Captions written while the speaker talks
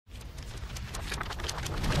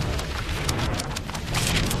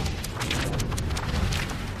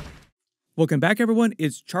Welcome back everyone,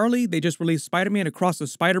 it's Charlie. They just released Spider-Man Across the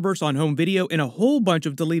Spider-Verse on home video and a whole bunch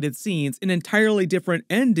of deleted scenes, an entirely different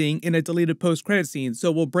ending in a deleted post-credit scene,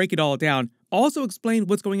 so we'll break it all down. Also explain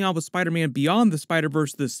what's going on with Spider-Man Beyond the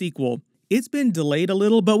Spider-Verse, the sequel. It's been delayed a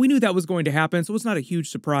little, but we knew that was going to happen, so it's not a huge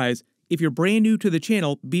surprise. If you're brand new to the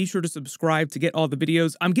channel, be sure to subscribe to get all the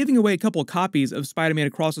videos. I'm giving away a couple of copies of Spider-Man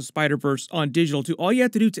Across the Spider-Verse on digital too. All you have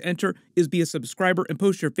to do to enter is be a subscriber and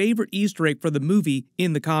post your favorite Easter egg for the movie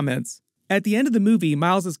in the comments. At the end of the movie,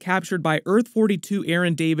 Miles is captured by Earth-42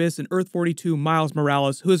 Aaron Davis and Earth-42 Miles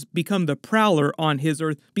Morales, who has become the Prowler on his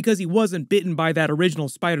Earth because he wasn't bitten by that original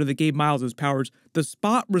spider that gave Miles his powers. The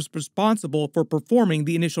Spot was responsible for performing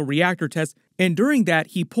the initial reactor test, and during that,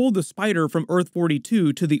 he pulled the spider from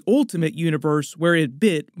Earth-42 to the Ultimate Universe where it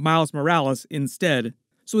bit Miles Morales instead.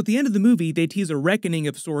 So at the end of the movie, they tease a reckoning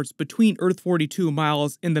of sorts between Earth-42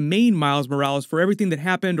 Miles and the main Miles Morales for everything that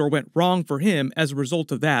happened or went wrong for him as a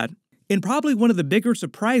result of that. And probably one of the bigger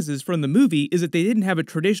surprises from the movie is that they didn't have a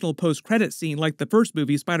traditional post-credit scene like the first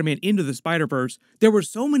movie, Spider-Man Into the Spider-Verse. There were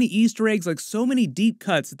so many Easter eggs, like so many deep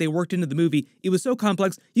cuts that they worked into the movie. It was so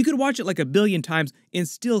complex, you could watch it like a billion times and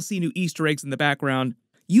still see new Easter eggs in the background.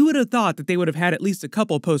 You would have thought that they would have had at least a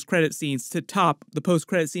couple post-credit scenes to top the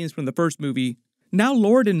post-credit scenes from the first movie. Now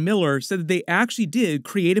Lord and Miller said that they actually did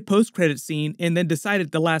create a post-credit scene and then decided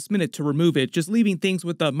at the last minute to remove it, just leaving things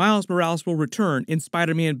with the Miles Morales will return in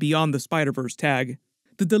Spider-Man Beyond the Spider-Verse tag.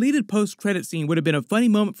 The deleted post-credit scene would have been a funny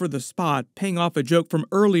moment for the Spot, paying off a joke from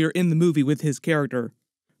earlier in the movie with his character.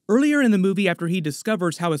 Earlier in the movie, after he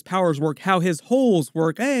discovers how his powers work, how his holes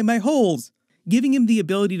work, hey, my holes! Giving him the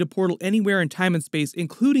ability to portal anywhere in time and space,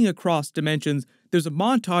 including across dimensions, there's a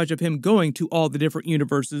montage of him going to all the different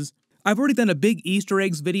universes. I've already done a big Easter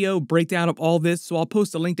eggs video breakdown of all this, so I'll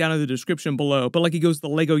post a link down in the description below, but like he goes to the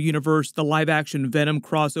Lego universe, the live-action Venom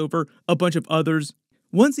crossover, a bunch of others.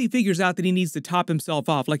 Once he figures out that he needs to top himself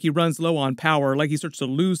off, like he runs low on power, like he starts to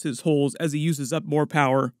lose his holes as he uses up more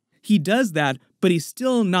power. He does that, but he's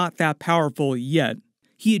still not that powerful yet.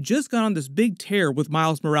 He had just gone on this big tear with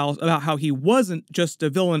Miles Morales about how he wasn't just a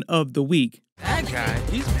villain of the week. That guy,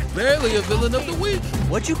 he's barely a villain of the week.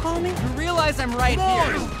 What'd you call me? You realize I'm right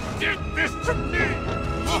here. Give this to me!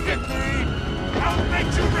 Look at me! I'll make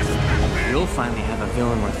you respect me! You'll finally have a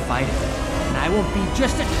villain worth fighting, and I won't be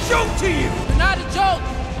just a joke to you! You're not a joke,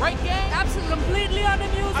 right, gang? Absolutely, completely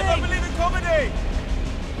unamusing. I don't believe in comedy!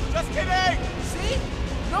 Just kidding! See?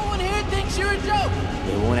 No one here thinks you're a joke.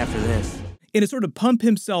 They won't after this. And to sort of pump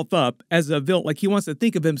himself up as a villain, like he wants to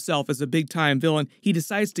think of himself as a big-time villain, he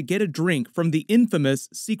decides to get a drink from the infamous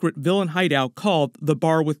secret villain hideout called the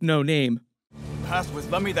Bar with No Name. Passwords,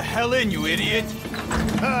 let me the hell in, you idiot!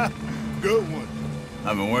 Ha! Good one.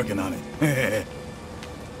 I've been working on it.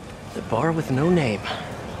 The Bar with No Name.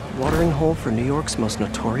 Watering hole for New York's most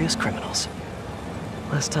notorious criminals.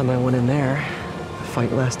 Last time I went in there, the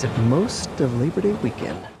fight lasted most of Labor Day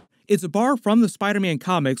weekend. It's a bar from the Spider-Man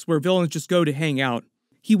comics where villains just go to hang out.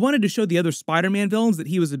 He wanted to show the other Spider-Man villains that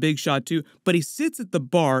he was a big shot too, but he sits at the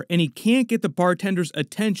bar and he can't get the bartender's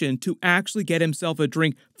attention to actually get himself a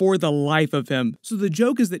drink for the life of him. So the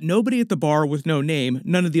joke is that nobody at the bar with no name,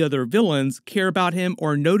 none of the other villains, care about him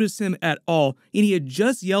or notice him at all. And he had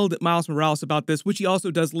just yelled at Miles Morales about this, which he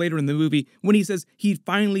also does later in the movie when he says he'd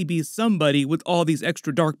finally be somebody with all these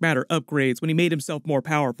extra dark matter upgrades when he made himself more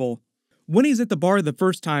powerful. When he's at the bar the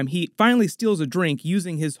first time, he finally steals a drink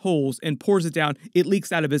using his holes and pours it down. It leaks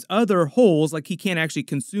out of his other holes like he can't actually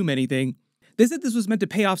consume anything. They said this was meant to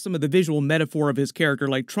pay off some of the visual metaphor of his character,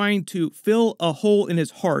 like trying to fill a hole in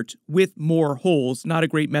his heart with more holes. Not a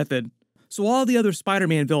great method. So all the other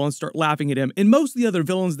Spider-Man villains start laughing at him, and most of the other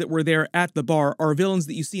villains that were there at the bar are villains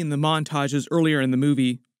that you see in the montages earlier in the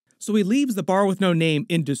movie. So he leaves the Bar with No Name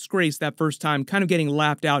in disgrace that first time, kind of getting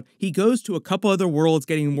laughed out. He goes to a couple other worlds,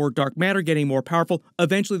 getting more dark matter, getting more powerful.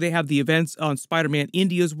 Eventually they have the events on Spider-Man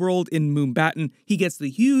India's world in Moonbatten. He gets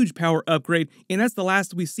the huge power upgrade, and that's the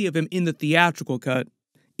last we see of him in the theatrical cut.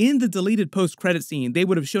 In the deleted post-credit scene, they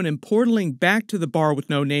would have shown him portaling back to the Bar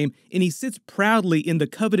with No Name, and he sits proudly in the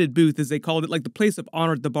coveted booth, as they called it, like the place of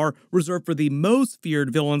honor at the bar, reserved for the most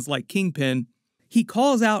feared villains like Kingpin. He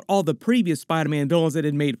calls out all the previous Spider-Man villains that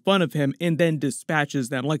had made fun of him and then dispatches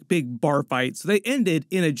them like big bar fights. So they ended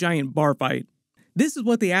in a giant bar fight. This is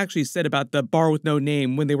what they actually said about the Bar with No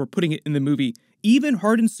Name when they were putting it in the movie. Even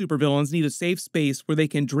hardened supervillains need a safe space where they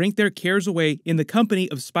can drink their cares away in the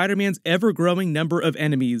company of Spider-Man's ever-growing number of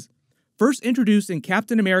enemies. First introduced in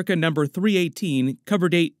Captain America number 318, cover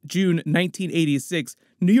date June 1986,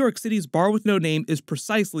 New York City's Bar with No Name is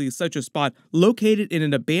precisely such a spot. Located in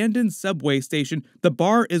an abandoned subway station, the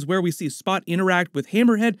bar is where we see Spot interact with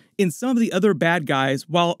Hammerhead and some of the other bad guys,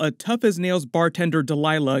 while a tough-as-nails bartender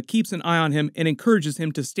Delilah keeps an eye on him and encourages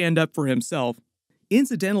him to stand up for himself.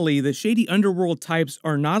 Incidentally, the shady underworld types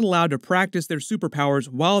are not allowed to practice their superpowers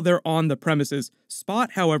while they're on the premises.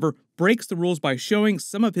 Spot, however, breaks the rules by showing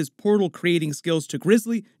some of his portal-creating skills to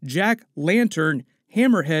Grizzly, Jack, Lantern,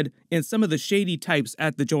 Hammerhead, and some of the shady types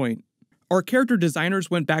at the joint. Our character designers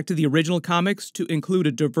went back to the original comics to include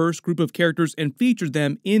a diverse group of characters and featured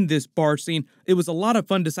them in this bar scene. It was a lot of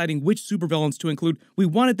fun deciding which supervillains to include. We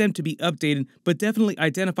wanted them to be updated, but definitely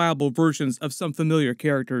identifiable versions of some familiar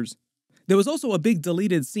characters. There was also a big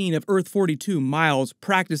deleted scene of Earth-42 Miles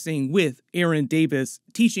practicing with Aaron Davis,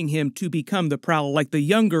 teaching him to become the Prowler, like the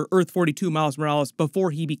younger Earth-42 Miles Morales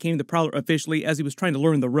before he became the Prowler officially, as he was trying to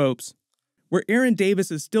learn the ropes. Where Aaron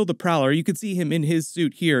Davis is still the Prowler, you can see him in his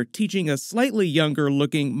suit here, teaching a slightly younger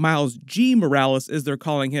looking Miles G. Morales, as they're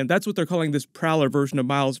calling him. That's what they're calling this Prowler version of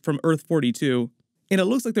Miles from Earth-42. And it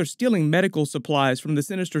looks like they're stealing medical supplies from the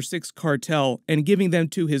Sinister Six cartel and giving them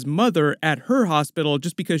to his mother at her hospital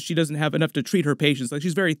just because she doesn't have enough to treat her patients. Like,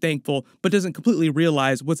 she's very thankful, but doesn't completely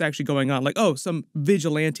realize what's actually going on. Like, oh, some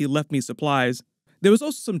vigilante left me supplies. There was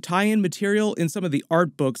also some tie-in material in some of the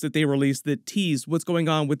art books that they released that teased what's going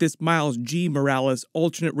on with this Miles G. Morales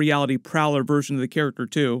alternate reality Prowler version of the character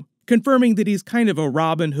too, confirming that he's kind of a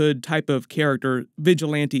Robin Hood type of character,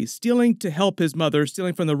 vigilante, stealing to help his mother,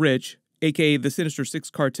 stealing from the rich, aka the Sinister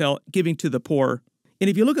Six cartel, giving to the poor. And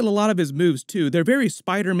if you look at a lot of his moves too, they're very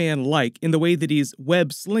Spider-Man-like in the way that he's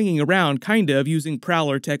web-slinging around, kind of, using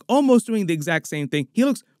Prowler tech, almost doing the exact same thing. He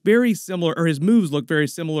looks very similar, or his moves look very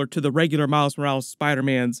similar to the regular Miles Morales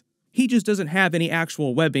Spider-Mans. He just doesn't have any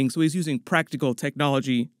actual webbing, so he's using practical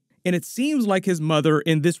technology. And it seems like his mother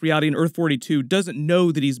in this reality in Earth-42 doesn't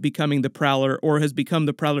know that he's becoming the Prowler or has become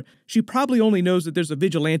the Prowler. She probably only knows that there's a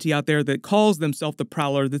vigilante out there that calls themselves the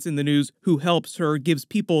Prowler that's in the news, who helps her, gives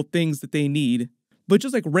people things that they need. But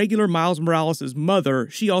just like regular Miles Morales' mother,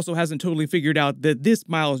 she also hasn't totally figured out that this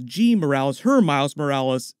Miles G. Morales, her Miles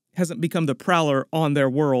Morales, hasn't become the Prowler on their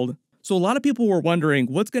world. So a lot of people were wondering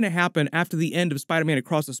what's going to happen after the end of Spider-Man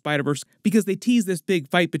Across the Spider-Verse, because they tease this big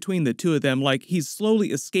fight between the two of them, like he's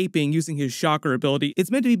slowly escaping using his shocker ability.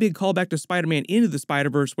 It's meant to be a big callback to Spider-Man Into the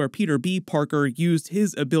Spider-Verse, where Peter B. Parker used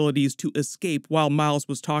his abilities to escape while Miles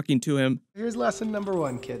was talking to him. Here's lesson number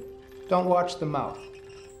 1, kid. Don't watch the mouth.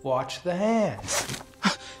 Watch the hands.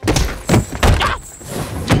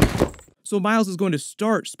 So Miles is going to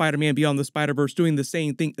start Spider-Man Beyond the Spider-Verse doing the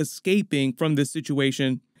same thing, escaping from this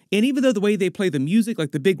situation. And even though the way they play the music,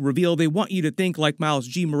 like the big reveal, they want you to think like Miles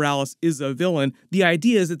G. Morales is a villain, the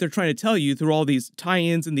idea is that they're trying to tell you through all these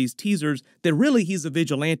tie-ins and these teasers that really he's a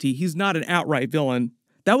vigilante, he's not an outright villain.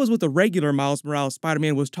 That was what the regular Miles Morales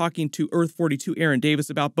Spider-Man was talking to Earth-42 Aaron Davis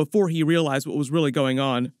about before he realized what was really going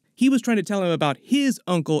on. He was trying to tell him about his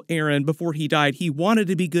uncle Aaron before he died. He wanted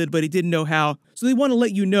to be good, but he didn't know how. So they want to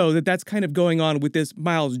let you know that that's kind of going on with this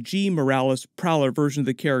Miles G. Morales Prowler version of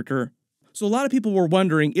the character. So a lot of people were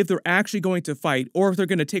wondering if they're actually going to fight, or if they're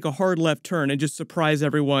going to take a hard left turn and just surprise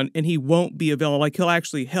everyone and he won't be a villain, like he'll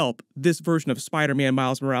actually help this version of Spider-Man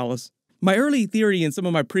Miles Morales. My early theory in some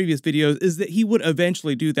of my previous videos is that he would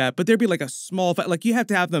eventually do that, but there'd be like a small fight, like you have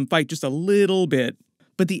to have them fight just a little bit.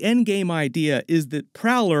 But the endgame idea is that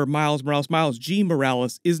Prowler Miles Morales, Miles G.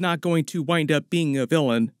 Morales, is not going to wind up being a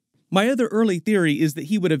villain. My other early theory is that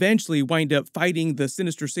he would eventually wind up fighting the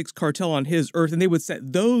Sinister Six cartel on his Earth, and they would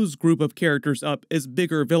set those group of characters up as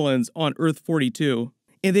bigger villains on Earth-42.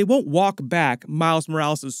 And they won't walk back Miles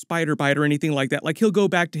Morales' spider bite or anything like that, like he'll go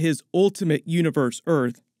back to his ultimate universe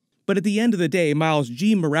Earth. But at the end of the day, Miles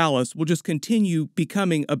G. Morales will just continue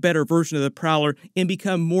becoming a better version of the Prowler and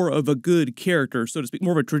become more of a good character, so to speak,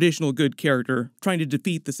 more of a traditional good character, trying to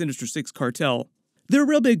defeat the Sinister Six cartel. They're a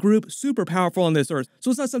real big group, super powerful on this Earth,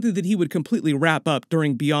 so it's not something that he would completely wrap up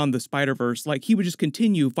during Beyond the Spider-Verse. Like, he would just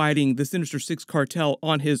continue fighting the Sinister Six cartel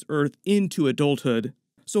on his Earth into adulthood.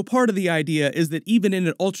 So part of the idea is that even in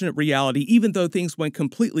an alternate reality, even though things went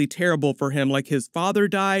completely terrible for him, like his father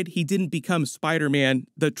died, he didn't become Spider-Man,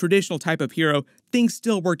 the traditional type of hero, things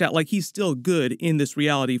still worked out, like he's still good in this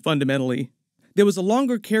reality fundamentally. There was a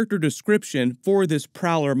longer character description for this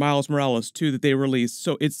Prowler Miles Morales too that they released.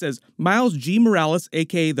 So it says, Miles G. Morales,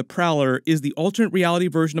 aka the Prowler, is the alternate reality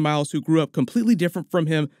version of Miles who grew up completely different from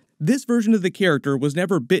him. This version of the character was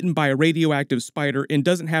never bitten by a radioactive spider and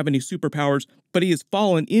doesn't have any superpowers, but he has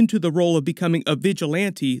fallen into the role of becoming a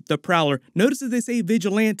vigilante, the Prowler. Notice that they say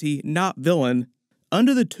vigilante, not villain.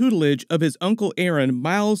 Under the tutelage of his Uncle Aaron,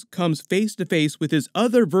 Miles comes face to face with his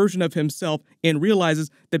other version of himself and realizes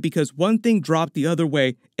that because one thing dropped the other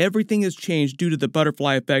way, everything has changed due to the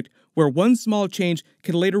butterfly effect, where one small change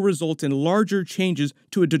can later result in larger changes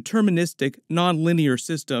to a deterministic, non-linear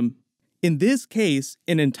system. In this case,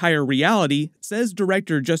 an entire reality, says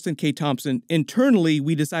director Justin K. Thompson, internally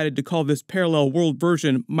we decided to call this parallel world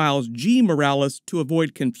version Miles G. Morales to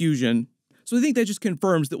avoid confusion. So I think that just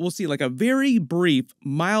confirms that we'll see like a very brief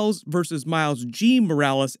Miles versus Miles G.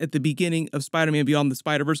 Morales at the beginning of Spider-Man Beyond the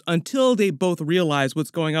Spider-Verse until they both realize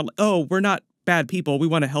what's going on. Like, oh, we're not bad people, we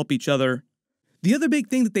want to help each other. The other big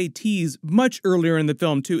thing that they tease much earlier in the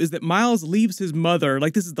film, too, is that Miles leaves his mother,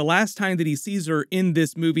 like this is the last time that he sees her in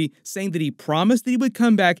this movie, saying that he promised that he would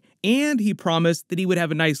come back, and he promised that he would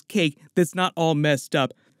have a nice cake that's not all messed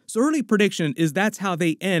up. So early prediction is that's how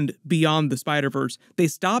they end Beyond the Spider-Verse. They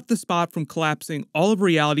stop the spot from collapsing all of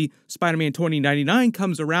reality, Spider-Man 2099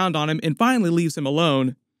 comes around on him and finally leaves him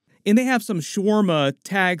alone. And they have some shawarma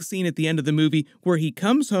tag scene at the end of the movie where he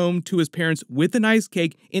comes home to his parents with a nice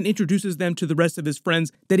cake and introduces them to the rest of his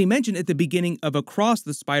friends that he mentioned at the beginning of Across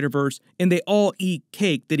the Spider-Verse, and they all eat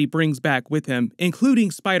cake that he brings back with him,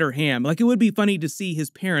 including Spider-Ham. Like, it would be funny to see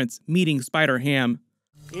his parents meeting Spider-Ham.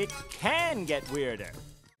 It can get weirder.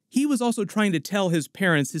 He was also trying to tell his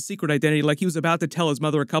parents his secret identity, like he was about to tell his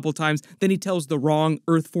mother a couple times, then he tells the wrong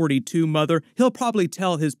Earth-42 mother. He'll probably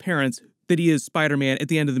tell his parents that he is Spider-Man at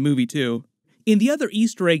the end of the movie too. And the other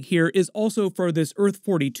Easter egg here is also for this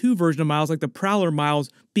Earth-42 version of Miles, like the Prowler Miles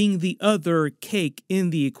being the other cake in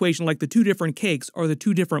the equation, like the two different cakes are the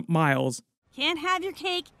two different Miles. Can't have your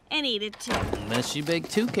cake and eat it too. Unless you bake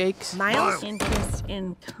 2 cakes. Miles' interest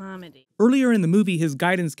in comedy. Earlier in the movie, his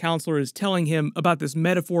guidance counselor is telling him about this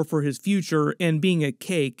metaphor for his future and being a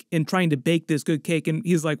cake and trying to bake this good cake. And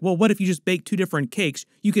he's like, well, what if you just bake 2 different cakes?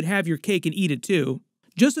 You could have your cake and eat it too.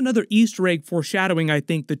 Just another Easter egg foreshadowing, I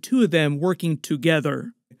think, the two of them working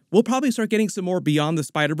together. We'll probably start getting some more Beyond the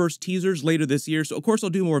Spider-Verse teasers later this year, so of course I'll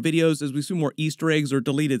do more videos as we see more Easter eggs or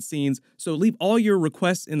deleted scenes, so leave all your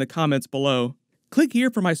requests in the comments below. Click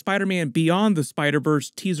here for my Spider-Man Beyond the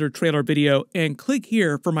Spider-Verse teaser trailer video, and click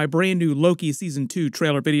here for my brand new Loki Season 2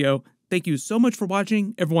 trailer video. Thank you so much for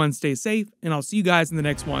watching, everyone stay safe, and I'll see you guys in the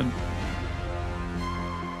next one.